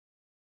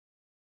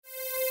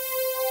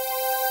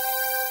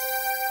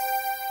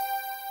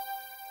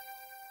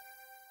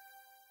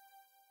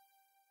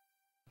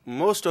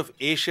most of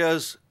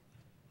Asia's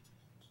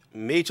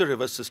major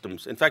river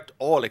systems, in fact,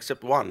 all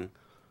except one,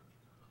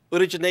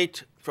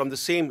 originate from the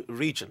same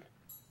region,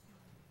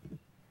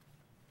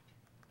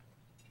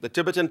 the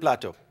Tibetan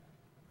Plateau.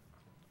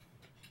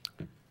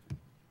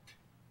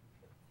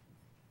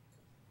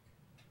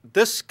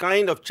 This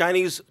kind of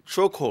Chinese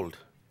chokehold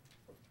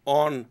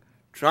on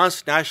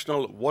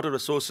transnational water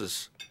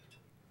resources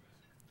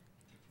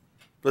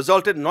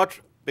resulted not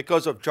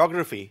because of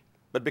geography,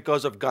 but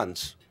because of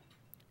guns.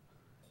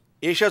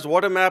 Asia's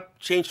water map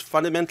changed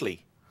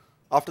fundamentally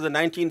after the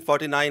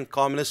 1949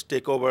 communist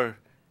takeover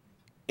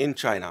in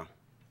China.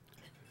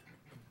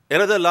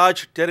 Another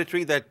large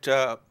territory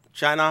that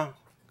China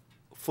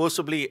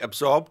forcibly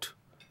absorbed,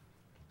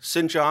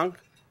 Xinjiang,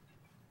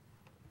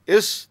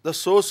 is the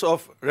source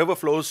of river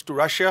flows to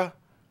Russia,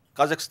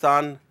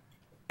 Kazakhstan,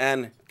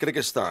 and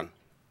Kyrgyzstan.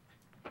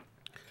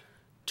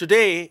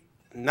 Today,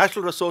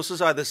 natural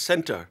resources are the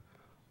center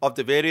of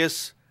the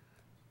various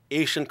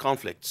Asian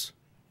conflicts.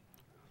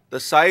 The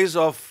size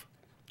of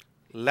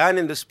land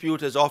in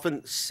dispute is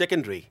often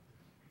secondary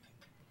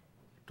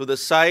to the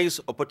size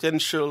of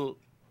potential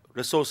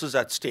resources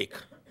at stake.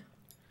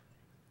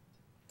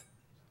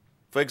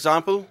 For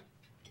example,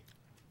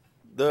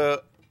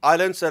 the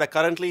islands that are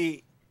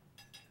currently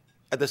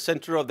at the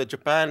center of the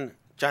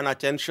Japan-China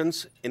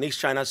tensions in East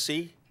China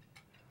Sea,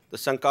 the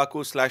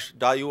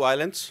Senkaku/Diaoyu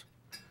Islands,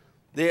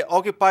 they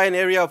occupy an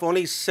area of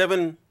only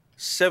 7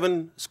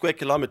 square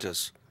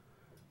kilometers,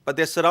 but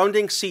their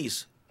surrounding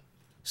seas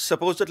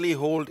supposedly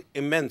hold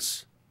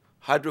immense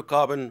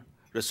hydrocarbon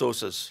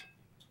resources.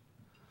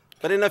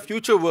 But in a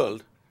future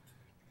world,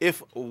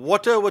 if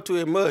water were to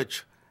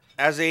emerge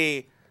as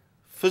a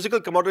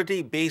physical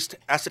commodity-based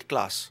asset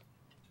class,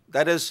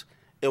 that is,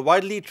 a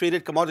widely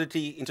traded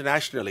commodity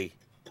internationally,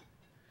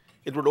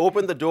 it would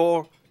open the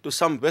door to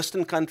some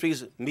Western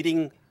countries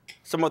meeting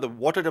some of the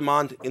water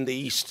demand in the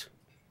East.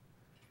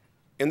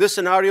 In this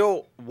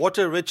scenario,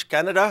 water-rich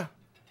Canada,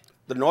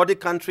 the Nordic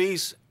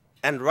countries,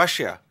 and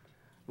Russia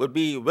would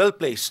be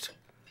well-placed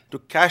to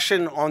cash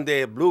in on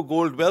their blue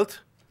gold wealth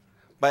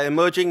by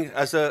emerging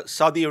as the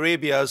Saudi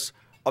Arabias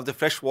of the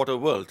freshwater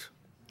world.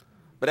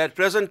 But at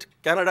present,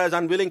 Canada is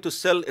unwilling to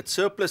sell its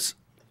surplus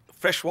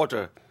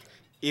freshwater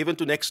even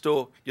to next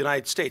door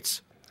United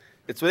States.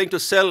 It's willing to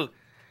sell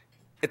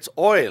its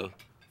oil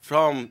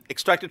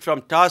extracted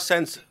from tar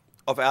sands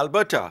of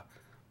Alberta,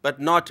 but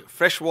not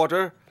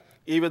freshwater,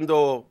 even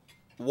though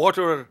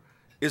water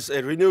is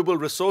a renewable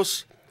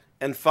resource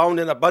and found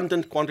in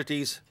abundant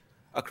quantities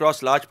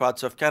across large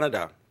parts of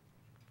Canada.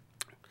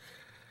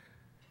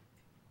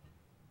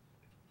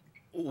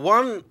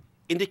 One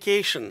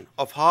indication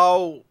of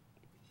how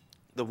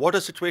the water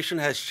situation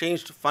has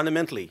changed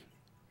fundamentally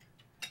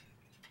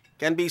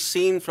can be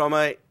seen from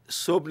a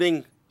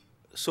sobering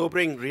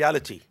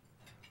reality.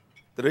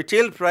 The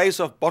retail price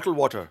of bottled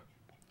water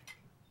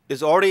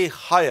is already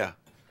higher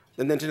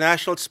than the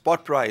international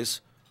spot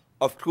price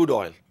of crude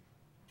oil.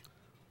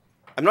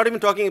 I'm not even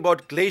talking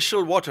about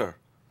glacial water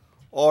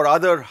or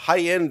other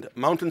high-end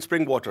mountain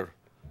spring water.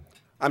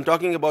 I'm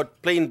talking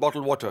about plain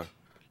bottled water,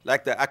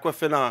 like the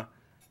Aquafina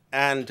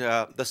and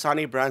the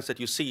Sani brands that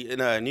you see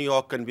in a New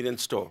York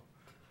convenience store.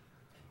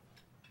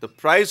 The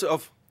price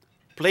of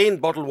plain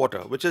bottled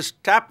water, which is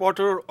tap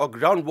water or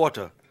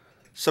groundwater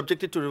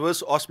subjected to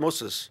reverse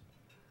osmosis,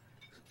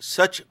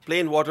 such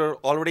plain water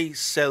already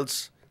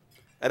sells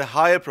at a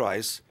higher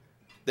price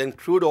than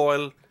crude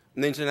oil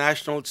in the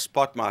international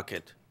spot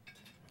market.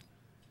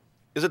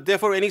 Is it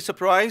therefore any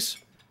surprise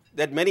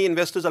that many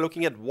investors are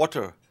looking at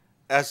water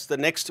as the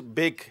next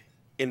big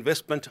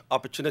investment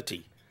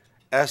opportunity,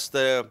 as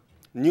the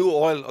new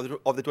oil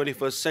of the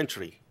 21st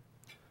century?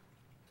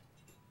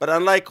 But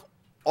unlike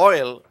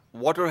oil,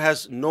 water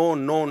has no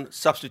known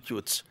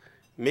substitutes,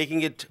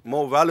 making it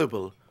more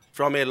valuable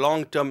from a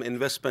long-term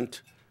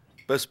investment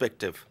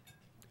perspective.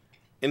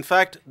 In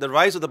fact, the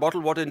rise of the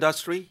bottled water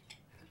industry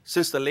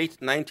since the late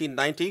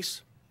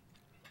 1990s,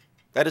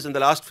 that is in the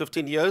last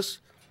 15 years,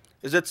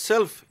 is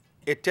itself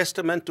a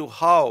testament to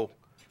how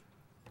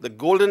the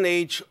golden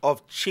age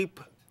of cheap,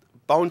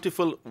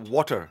 bountiful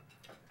water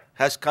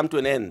has come to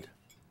an end,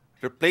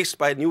 replaced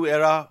by a new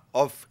era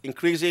of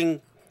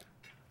increasing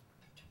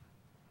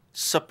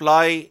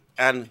supply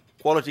and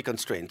quality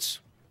constraints.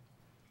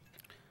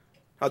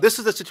 Now, this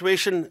is the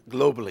situation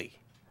globally.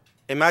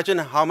 Imagine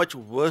how much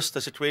worse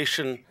the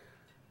situation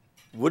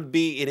would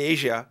be in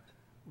Asia,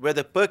 where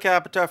the per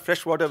capita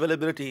freshwater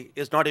availability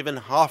is not even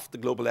half the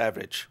global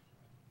average.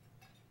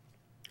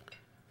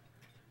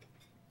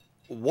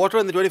 Water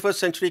in the 21st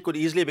century could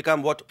easily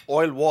become what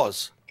oil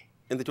was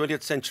in the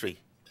 20th century,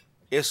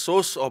 a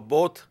source of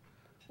both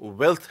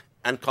wealth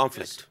and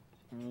conflict.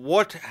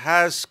 What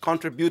has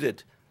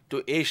contributed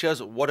to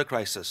Asia's water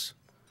crisis?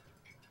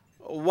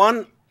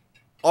 One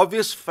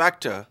obvious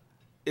factor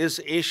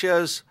is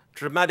Asia's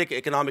dramatic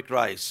economic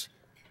rise,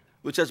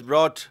 which has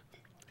brought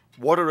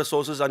water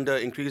resources under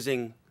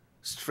increasing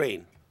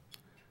strain.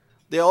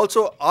 There are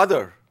also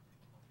other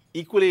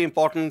equally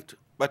important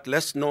but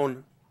less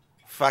known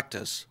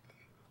factors.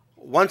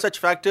 One such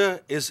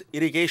factor is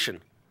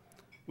irrigation,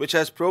 which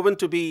has proven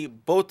to be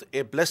both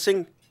a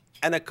blessing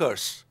and a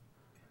curse.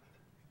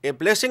 A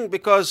blessing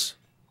because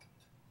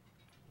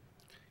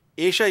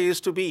Asia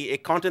used to be a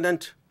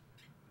continent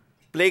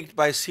plagued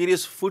by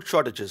serious food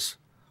shortages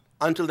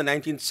until the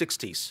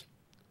 1960s.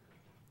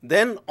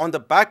 Then, on the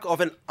back of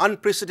an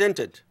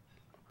unprecedented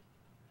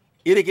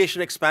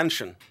irrigation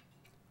expansion,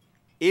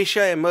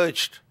 Asia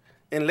emerged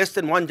in less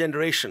than one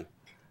generation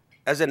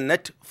as a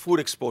net food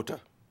exporter.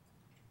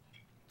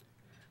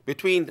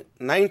 Between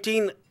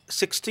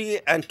 1960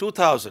 and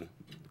 2000,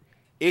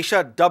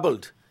 Asia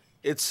doubled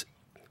its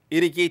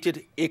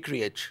irrigated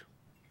acreage.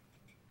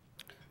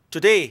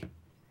 Today,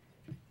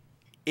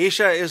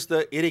 Asia is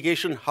the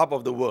irrigation hub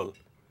of the world.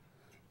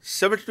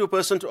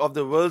 72% of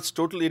the world's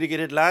total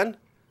irrigated land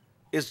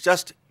is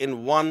just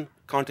in one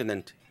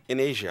continent, in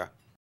Asia.